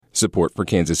Support for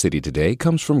Kansas City Today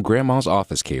comes from Grandma's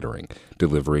Office Catering,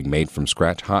 delivering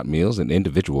made-from-scratch hot meals and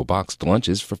individual boxed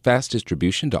lunches for fast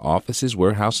distribution to offices,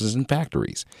 warehouses, and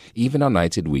factories, even on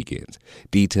nights and weekends.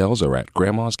 Details are at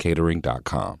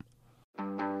grandmascatering.com.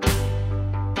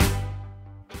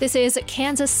 This is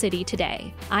Kansas City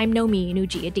Today. I'm Nomi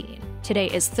Nujiadeen. Today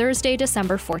is Thursday,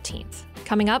 December 14th.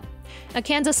 Coming up, a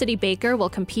Kansas City baker will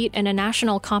compete in a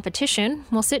national competition.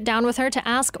 We'll sit down with her to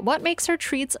ask what makes her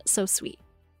treats so sweet.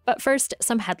 But first,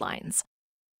 some headlines.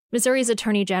 Missouri's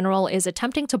Attorney General is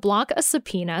attempting to block a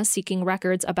subpoena seeking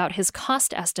records about his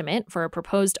cost estimate for a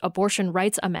proposed abortion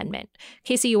rights amendment.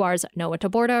 KCUR's Noah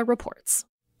Taborda reports.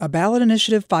 A ballot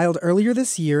initiative filed earlier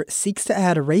this year seeks to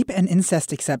add rape and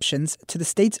incest exceptions to the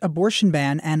state's abortion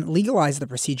ban and legalize the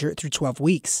procedure through 12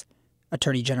 weeks.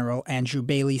 Attorney General Andrew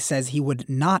Bailey says he would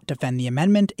not defend the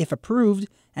amendment if approved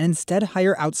and instead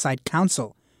hire outside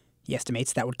counsel. He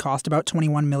estimates that would cost about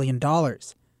 $21 million.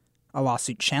 A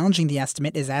lawsuit challenging the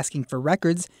estimate is asking for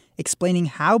records explaining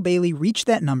how Bailey reached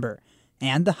that number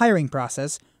and the hiring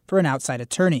process for an outside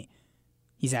attorney.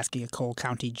 He's asking a Cole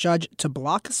County judge to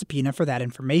block a subpoena for that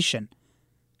information.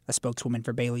 A spokeswoman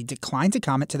for Bailey declined to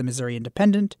comment to the Missouri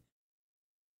Independent.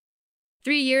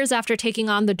 3 years after taking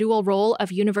on the dual role of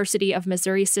University of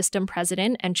Missouri System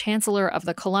President and Chancellor of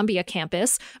the Columbia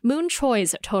campus, Moon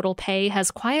Choi's total pay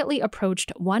has quietly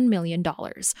approached $1 million.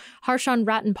 Harshan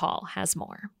Rattenpal has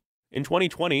more. In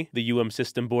 2020, the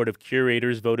System Board of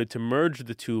Curators voted to merge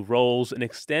the two roles and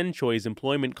extend Choi's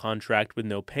employment contract with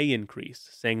no pay increase,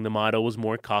 saying the model was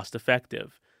more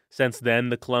cost-effective. Since then,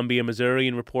 the Columbia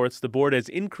Missourian reports the board has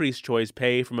increased Choi's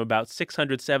pay from about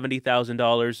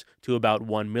 $670,000 to about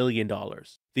 $1 million.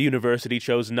 The university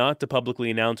chose not to publicly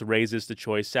announce raises to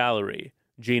Choi's salary.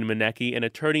 Gene Manecki, an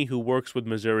attorney who works with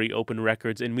Missouri Open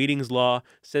Records and Meetings Law,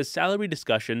 says salary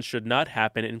discussions should not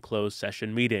happen in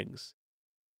closed-session meetings.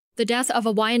 The death of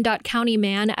a Wyandotte County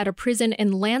man at a prison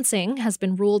in Lansing has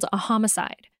been ruled a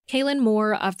homicide. Kaylin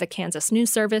Moore of the Kansas News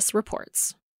Service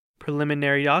reports.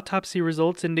 Preliminary autopsy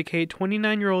results indicate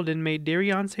 29-year-old inmate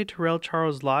Darionce Terrell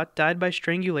Charles Lott died by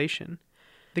strangulation.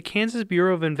 The Kansas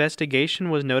Bureau of Investigation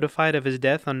was notified of his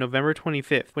death on November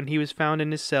 25th when he was found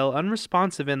in his cell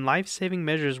unresponsive and life-saving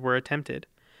measures were attempted.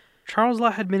 Charles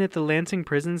Lott had been at the Lansing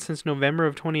prison since November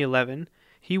of 2011.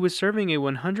 He was serving a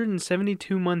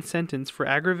 172-month sentence for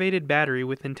aggravated battery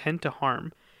with intent to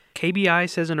harm. KBI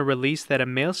says in a release that a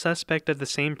male suspect at the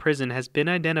same prison has been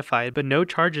identified, but no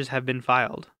charges have been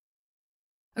filed.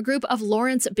 A group of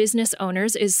Lawrence business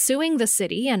owners is suing the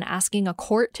city and asking a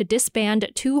court to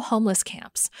disband 2 homeless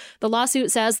camps. The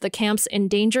lawsuit says the camps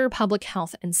endanger public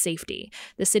health and safety.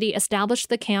 The city established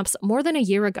the camps more than a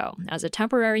year ago as a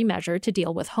temporary measure to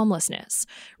deal with homelessness.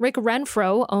 Rick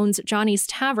Renfro owns Johnny's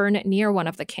Tavern near one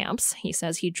of the camps. He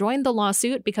says he joined the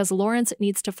lawsuit because Lawrence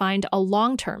needs to find a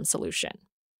long-term solution.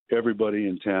 Everybody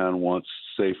in town wants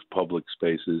safe public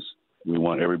spaces. We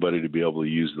want everybody to be able to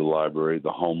use the library,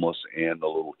 the homeless and the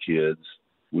little kids.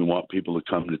 We want people to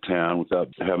come to town without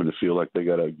having to feel like they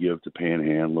got to give to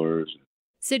panhandlers.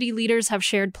 City leaders have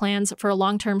shared plans for a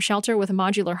long-term shelter with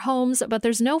modular homes, but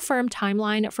there's no firm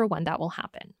timeline for when that will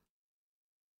happen.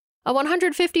 A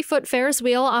 150-foot Ferris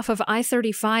wheel off of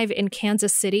I-35 in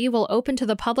Kansas City will open to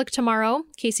the public tomorrow.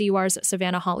 KCUR's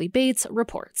Savannah Holly Bates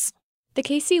reports. The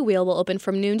KC wheel will open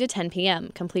from noon to 10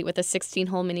 p.m., complete with a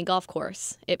 16-hole mini golf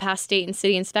course. It passed state and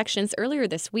city inspections earlier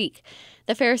this week.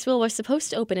 The Ferris wheel was supposed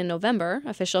to open in November.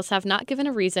 Officials have not given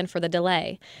a reason for the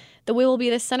delay. The wheel will be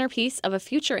the centerpiece of a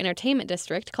future entertainment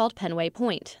district called Penway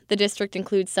Point. The district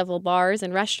includes several bars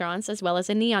and restaurants, as well as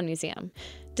a neon museum.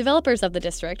 Developers of the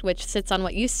district, which sits on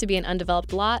what used to be an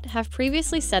undeveloped lot, have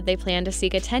previously said they plan to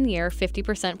seek a 10-year,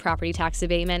 50% property tax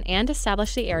abatement and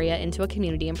establish the area into a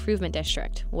community improvement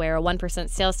district, where a 1%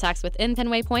 sales tax within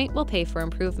Penway Point will pay for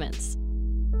improvements.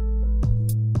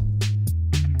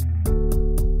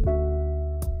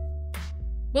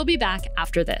 We'll be back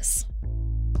after this.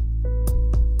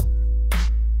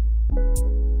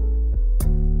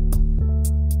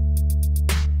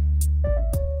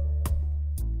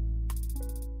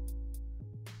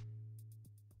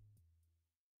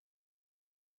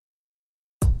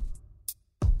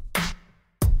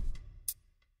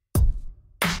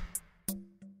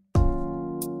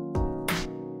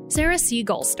 Sara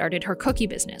Siegele started her cookie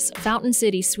business, Fountain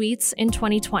City Sweets, in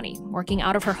 2020, working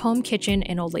out of her home kitchen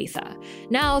in Olathe.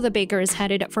 Now the baker is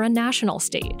headed for a national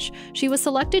stage. She was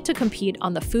selected to compete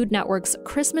on the Food Network's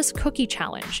Christmas Cookie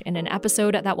Challenge in an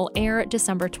episode that will air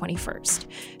December 21st.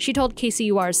 She told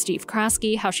KCUR's Steve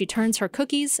Kraske how she turns her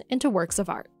cookies into works of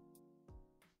art.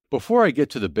 Before I get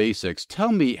to the basics,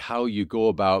 tell me how you go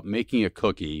about making a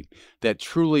cookie that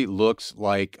truly looks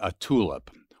like a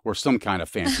tulip. or some kind of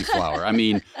fancy flour. I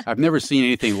mean, I've never seen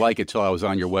anything like it till I was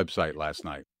on your website last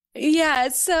night. Yeah,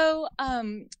 so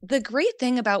the great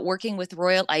thing about working with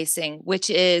royal icing, which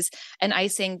is an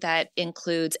icing that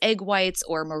includes egg whites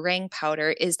or meringue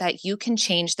powder, is that you can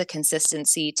change the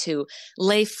consistency to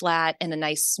lay flat and a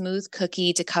nice smooth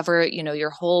cookie to cover,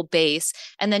 your whole base.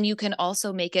 And then you can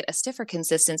also make it a stiffer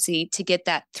consistency to get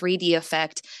that 3D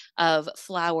effect of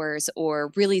flowers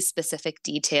or really specific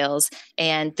details.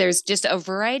 And there's just a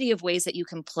variety of ways that you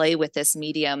can play with this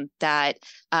medium that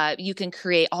you can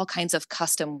create all kinds of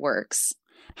custom works.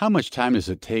 How much time does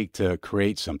it take to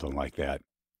create something like that?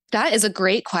 That is a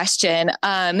great question.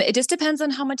 It just depends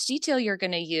on how much detail you're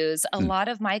going to use. A lot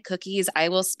of my cookies, I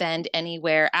will spend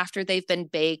anywhere after they've been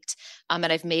baked and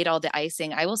I've made all the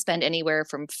icing, I will spend anywhere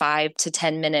from 5 to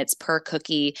 10 minutes per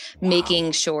cookie,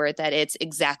 making sure that it's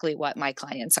exactly what my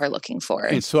clients are looking for.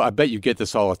 And so I bet you get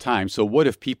this all the time. So what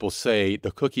if people say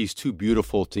the cookie's too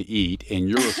beautiful to eat and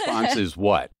your response is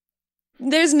what?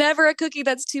 There's never a cookie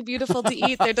that's too beautiful to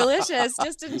eat. They're delicious.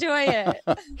 Just enjoy it.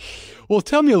 Well,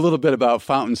 tell me a little bit about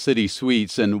Fountain City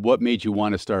Sweets and what made you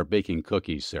want to start baking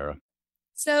cookies, Sara.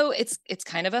 So it's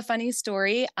kind of a funny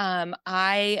story.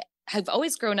 I have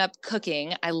always grown up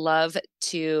cooking. I love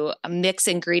to mix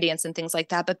ingredients and things like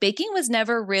that, but baking was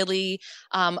never really,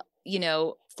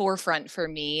 forefront for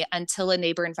me until a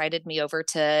neighbor invited me over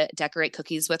to decorate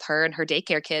cookies with her and her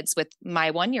daycare kids with my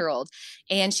 1-year-old.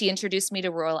 And she introduced me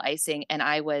to royal icing and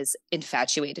I was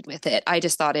infatuated with it. I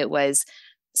just thought it was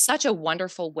such a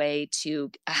wonderful way to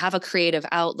have a creative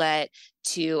outlet,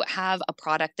 to have a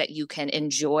product that you can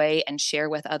enjoy and share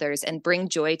with others and bring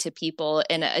joy to people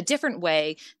in a different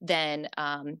way than,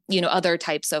 other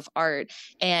types of art.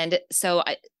 And so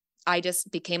I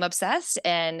just became obsessed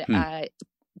and,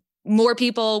 more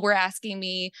people were asking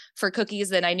me for cookies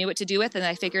than I knew what to do with, and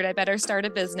I figured I better start a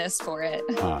business for it.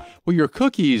 Well, your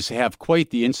cookies have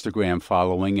quite the Instagram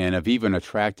following and have even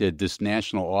attracted this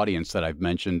national audience that I've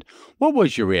mentioned. What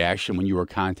was your reaction when you were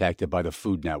contacted by the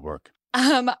Food Network?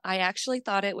 I actually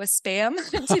thought it was spam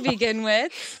to begin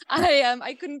with.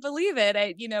 I couldn't believe it.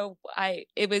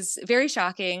 It was very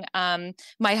shocking.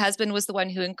 My husband was the one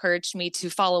who encouraged me to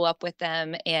follow up with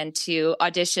them and to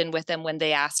audition with them when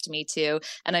they asked me to.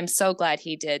 And I'm so glad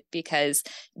he did because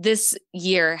this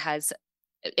year has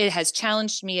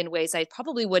challenged me in ways I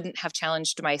probably wouldn't have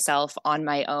challenged myself on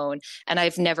my own. And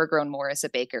I've never grown more as a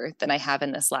baker than I have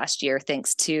in this last year,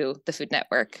 thanks to the Food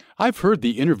Network. I've heard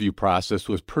the interview process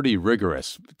was pretty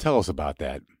rigorous. Tell us about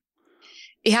that.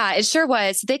 Yeah, it sure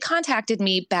was. They contacted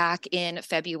me back in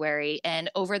February,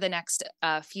 and over the next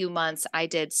few months, I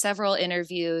did several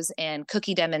interviews and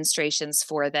cookie demonstrations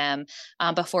for them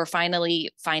before finally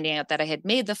finding out that I had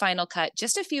made the final cut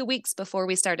just a few weeks before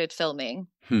we started filming.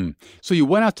 So you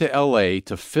went out to LA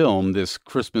to film this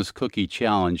Christmas cookie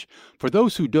challenge. For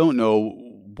those who don't know,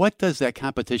 what does that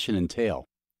competition entail?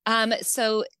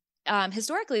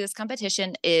 Historically, this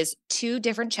competition is 2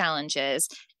 different challenges.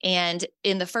 And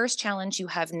in the first challenge, you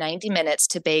have 90 minutes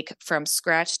to bake from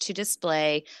scratch to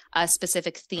display a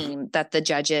specific theme that the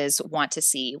judges want to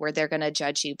see, where they're going to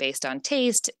judge you based on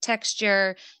taste,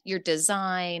 texture, your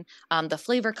design, the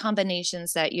flavor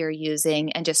combinations that you're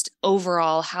using, and just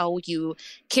overall how you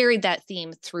carried that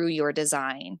theme through your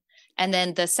design. And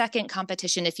then the second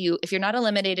competition, if you're not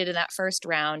eliminated in that first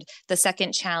round, the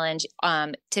second challenge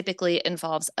typically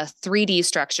involves a 3D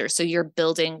structure. So you're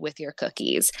building with your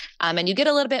cookies. And you get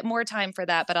a little bit more time for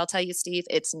that. But I'll tell you, Steve,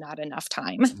 it's not enough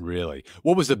time. Really?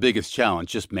 What was the biggest challenge?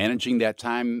 Just managing that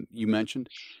time you mentioned?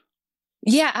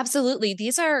 Yeah, absolutely.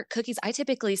 These are cookies. I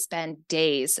typically spend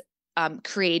days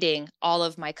creating all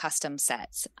of my custom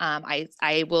sets.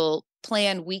 I will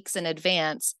plan weeks in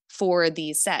advance for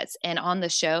these sets. And on the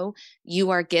show,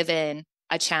 you are given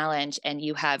a challenge and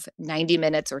you have 90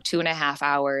 minutes or 2.5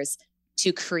 hours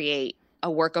to create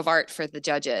a work of art for the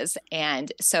judges.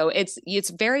 And so it's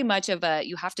very much of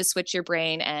you have to switch your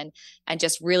brain and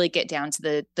just really get down to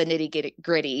the nitty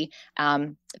gritty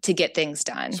to get things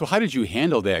done. So how did you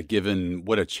handle that given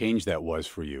what a change that was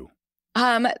for you?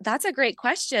 That's a great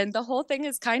question. The whole thing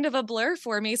is kind of a blur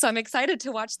for me, so I'm excited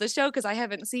to watch the show because I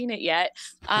haven't seen it yet.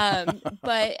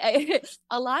 But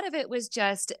a lot of it was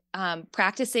just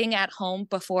practicing at home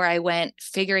before I went,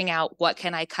 figuring out what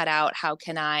can I cut out, how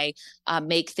can I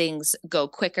make things go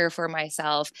quicker for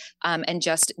myself, and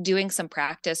just doing some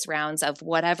practice rounds of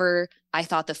whatever I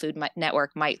thought the Food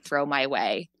Network might throw my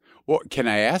way. Well, can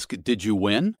I ask, did you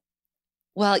win?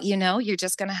 Well, you're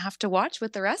just going to have to watch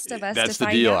with the rest of us. That's to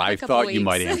the deal. find out I in a couple thought weeks. you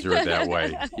might answer it that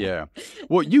way. Yeah.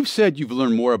 Well, you've said you've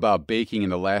learned more about baking in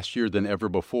the last year than ever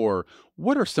before.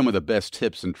 What are some of the best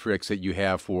tips and tricks that you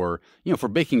have for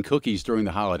baking cookies during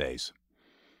the holidays?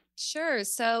 Sure.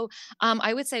 So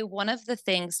I would say one of the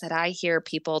things that I hear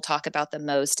people talk about the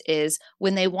most is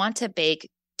when they want to bake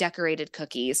decorated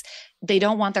cookies, they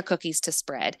don't want their cookies to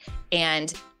spread.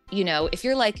 And if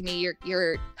you're like me,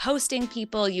 you're hosting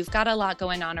people, you've got a lot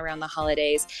going on around the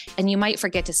holidays, and you might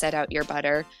forget to set out your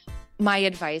butter. My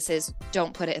advice is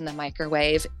don't put it in the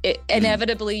microwave.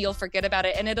 Inevitably, you'll forget about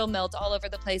it and it'll melt all over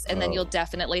the place. And then you'll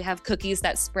definitely have cookies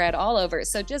that spread all over.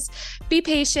 So just be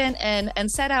patient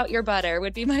and set out your butter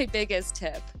would be my biggest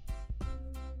tip.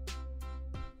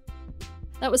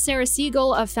 That was Sara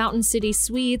Siegele of Fountain City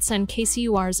Sweets and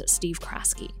KCUR's Steve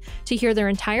Kraske. To hear their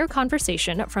entire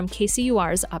conversation from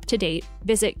KCUR's Up to Date,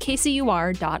 visit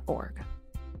kcur.org.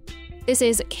 This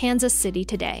is Kansas City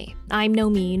Today. I'm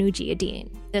Nomi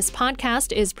Nujiadeen. This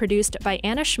podcast is produced by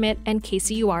Anna Schmidt and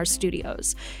KCUR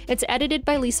Studios. It's edited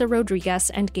by Lisa Rodriguez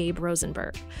and Gabe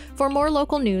Rosenberg. For more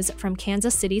local news from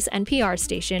Kansas City's NPR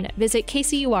station, visit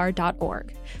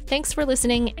kcur.org. Thanks for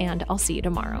listening, and I'll see you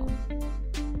tomorrow.